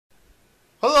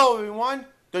Hello everyone,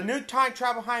 the new Time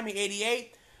Travel Behind Me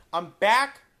 88. I'm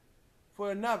back for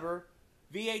another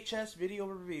VHS video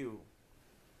review.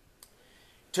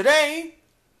 Today,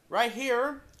 right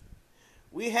here,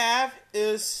 we have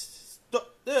this.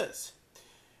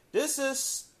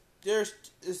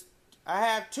 I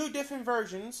have two different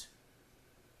versions.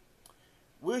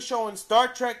 We're showing Star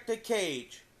Trek The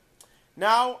Cage.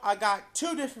 Now, I got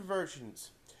two different versions.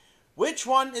 Which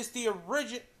one is the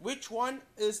original? Which one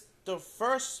is the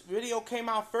first video came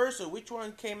out first, or which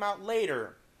one came out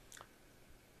later?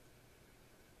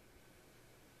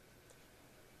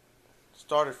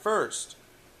 Started first.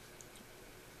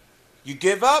 You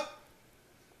give up?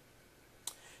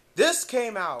 This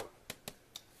came out.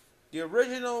 The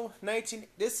original 19.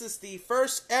 This is the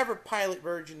first ever pilot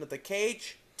version of The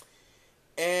Cage,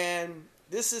 and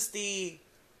this is the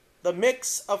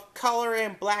mix of color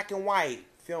and black and white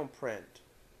film print.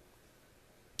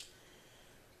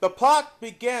 The plot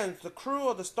begins. The crew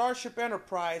of the Starship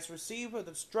Enterprise receive a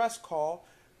distress call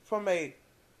from a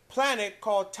planet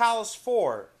called Talos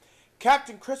 4.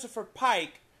 Captain Christopher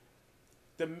Pike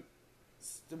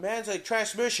demands a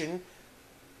transmission,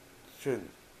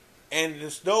 and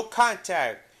there's no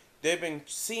contact. They've been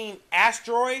seeing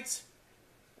asteroids,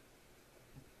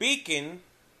 beacon,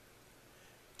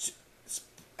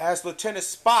 as Lieutenant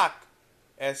Spock,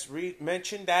 as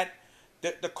mentioned, that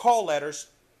the call letters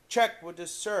check what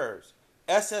this serves.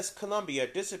 SS Columbia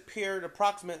disappeared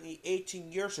approximately 18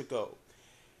 years ago.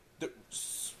 The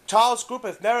Talos group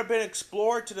has never been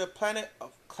explored to the planet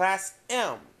of Class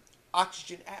M,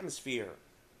 oxygen atmosphere.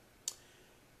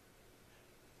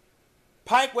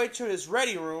 Pike waits to his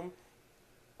ready room,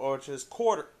 or to his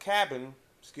cabin,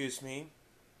 excuse me.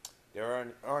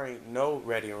 There aren't no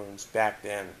ready rooms back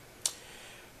then.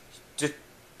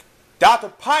 Dr.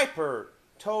 Piper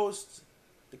tells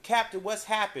the captain what's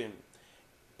happened.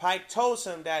 Pike tells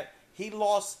him that he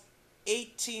lost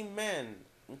 18 men,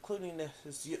 including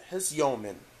his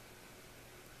yeoman.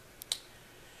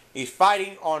 He's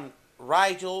fighting on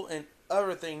Rigel and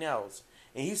everything else.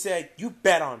 And he said, "You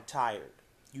bet I'm tired.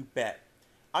 You bet.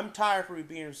 I'm tired for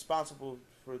being responsible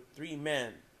for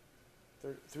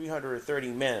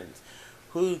 330 men.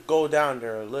 Who go down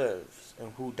there and lives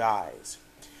and who dies."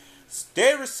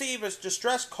 They receive a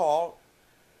distress call.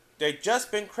 They've just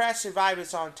been crash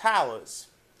survivors on Talos.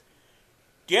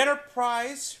 The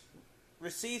Enterprise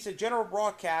receives a general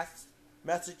broadcast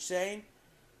message saying,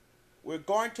 "We're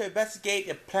going to investigate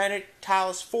the planet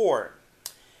Talos 4.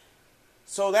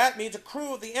 So that means the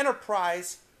crew of the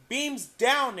Enterprise beams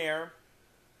down there.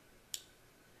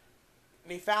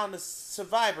 And they found a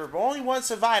survivor, but only one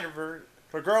survivor.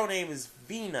 Her girl name is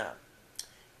Vina.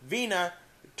 Vina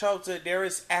tells her there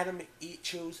is Adam and Eve,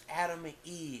 chose Adam and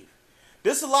Eve.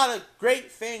 There's a lot of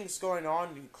great things going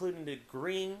on, including the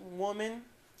Green Woman,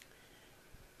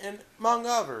 and among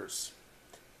others.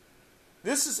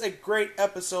 This is a great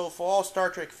episode for all Star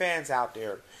Trek fans out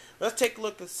there. Let's take a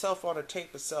look at itself on the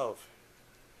tape itself.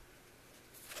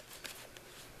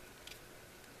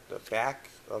 The back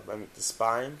of the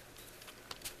spine.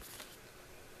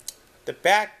 The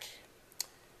back.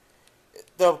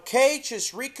 The Cage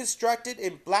is reconstructed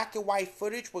in black and white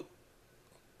footage with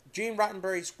Gene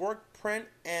Roddenberry's work print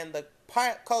and the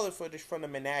color footage from the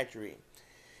menagerie.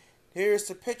 Here's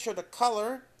the picture of the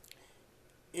color.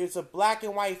 It's a black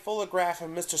and white photograph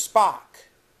of Mr. Spock.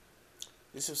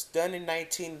 This was done in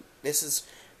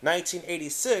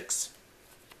 1986.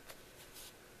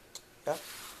 Yep.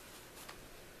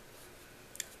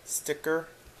 Sticker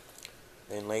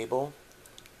and label.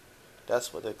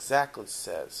 That's what it exactly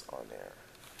says on there.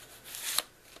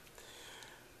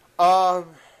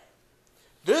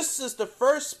 This is the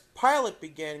first pilot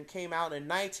came out in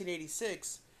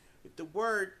 1986. The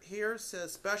word here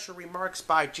says special remarks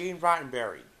by Gene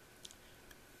Roddenberry.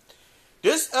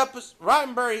 This episode,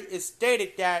 Roddenberry is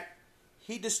stated that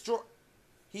he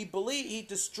believed he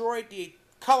destroyed the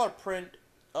color print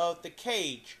of The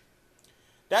Cage,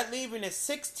 that leaving a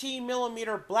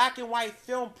 16mm black and white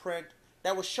film print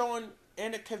that was shown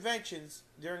in the conventions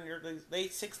during the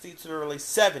late 60s to the early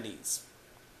 70s.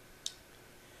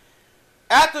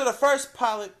 After the first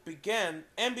pilot began,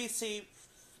 NBC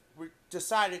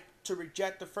decided to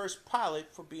reject the first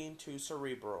pilot for being too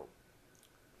cerebral.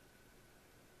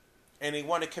 And they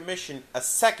wanted to commission a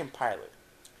second pilot.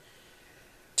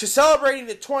 To celebrating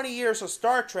the 20 years of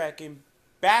Star Trek,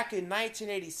 back in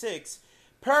 1986,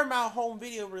 Paramount Home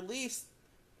Video released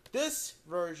this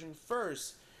version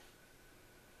first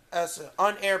as an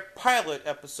on-air pilot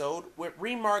episode with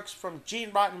remarks from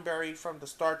Gene Roddenberry from the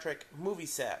Star Trek movie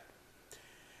set.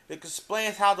 It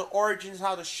explains how the origins,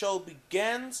 how the show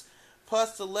begins,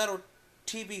 plus the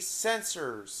TV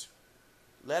censors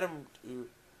let him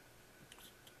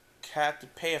have to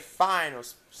pay a fine of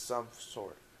some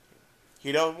sort.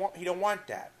 He don't want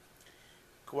that.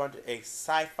 He wanted a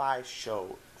sci-fi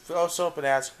show. Also open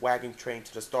as Wagon Train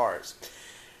to the Stars.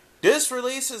 This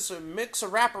release is a mix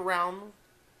of wraparound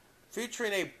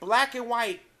featuring a black and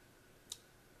white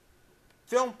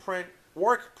film print,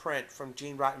 work print from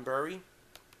Gene Roddenberry.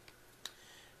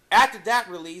 After that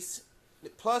release,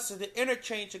 plus the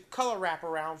interchange of color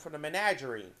wraparound for the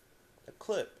Menagerie, a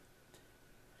clip.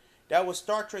 That was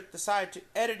Star Trek decided to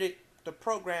edit the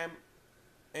program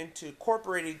into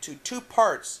incorporating to two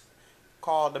parts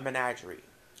called the Menagerie.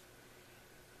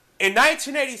 In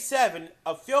 1987,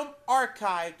 a film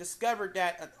archive discovered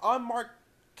that an unmarked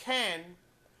can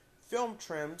film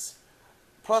trims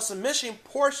plus some missing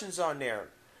portions on there.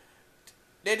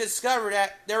 They discovered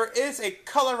that there is a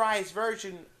colorized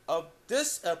version of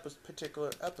this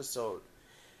particular episode.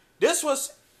 This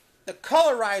was the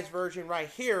colorized version right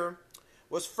here.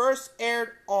 Was first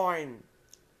aired on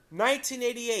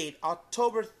 1988,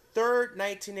 October 3rd,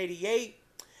 1988,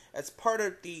 as part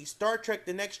of the Star Trek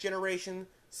The Next Generation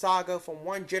saga From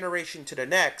One Generation to the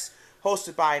Next,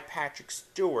 hosted by Patrick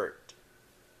Stewart.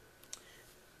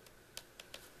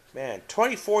 Man,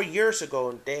 24 years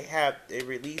ago, they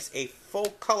released a full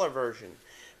color version.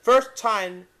 First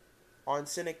time on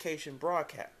syndication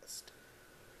broadcast.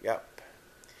 Yep.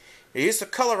 Here's a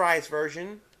colorized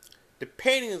version. The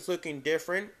painting is looking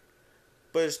different,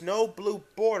 but there's no blue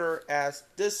border as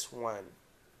this one.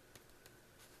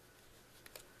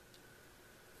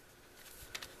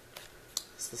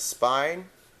 It's the spine,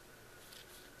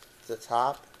 the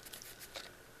top,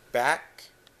 back.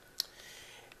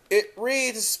 It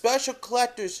reads, a special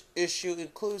collector's issue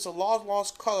includes a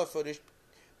lost color footage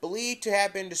believed to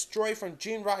have been destroyed from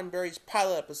Gene Roddenberry's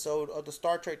pilot episode of the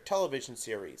Star Trek television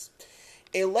series.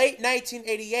 In late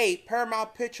 1988,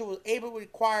 Paramount Pictures was able to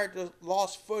acquire the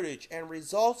lost footage and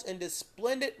results in this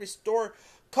splendid restored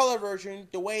color version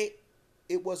the way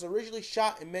it was originally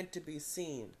shot and meant to be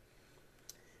seen.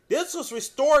 This was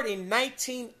restored in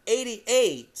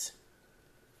 1988.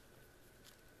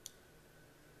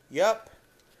 Yep.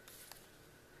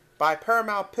 By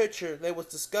Paramount Pictures. It was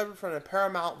discovered from the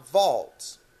Paramount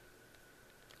Vault.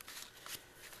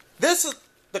 This is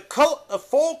a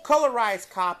full colorized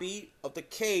copy of The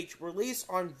Cage released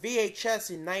on VHS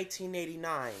in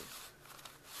 1989.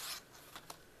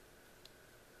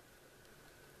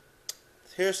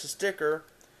 Here's the sticker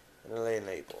and the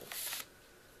label.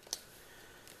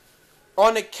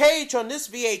 On The Cage, on this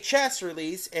VHS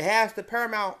release, it has the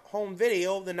Paramount home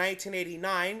video, the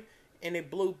 1989, in a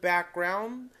blue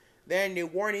background. Then the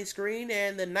warning screen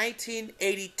and the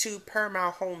 1982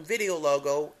 Paramount home video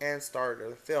logo and start of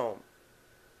the film.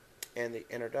 And the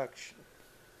introduction.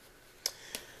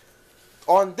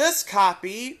 On this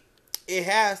copy, it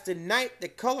has the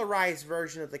colorized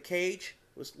version of The Cage,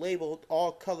 was labeled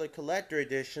All Color Collector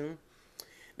Edition.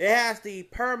 It has the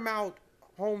Paramount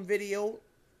home video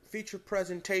feature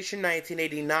presentation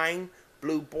 1989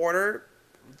 blue border,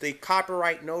 the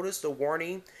copyright notice, the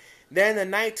warning, then the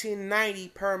 1990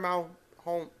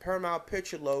 Paramount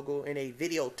Picture logo in a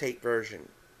videotape version.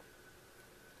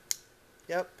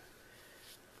 Yep.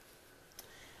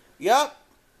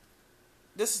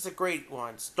 This is a great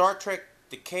one. Star Trek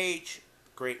The Cage,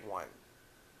 great one.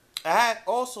 I had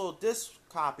also this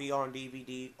copy on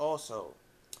DVD also.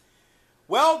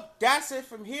 Well, that's it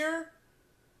from here.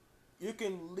 You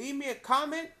can leave me a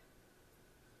comment,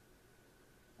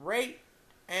 rate,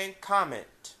 and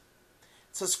comment.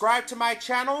 Subscribe to my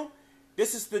channel.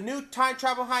 This is the new Time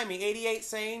Travel Jaime 88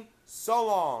 saying so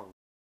long.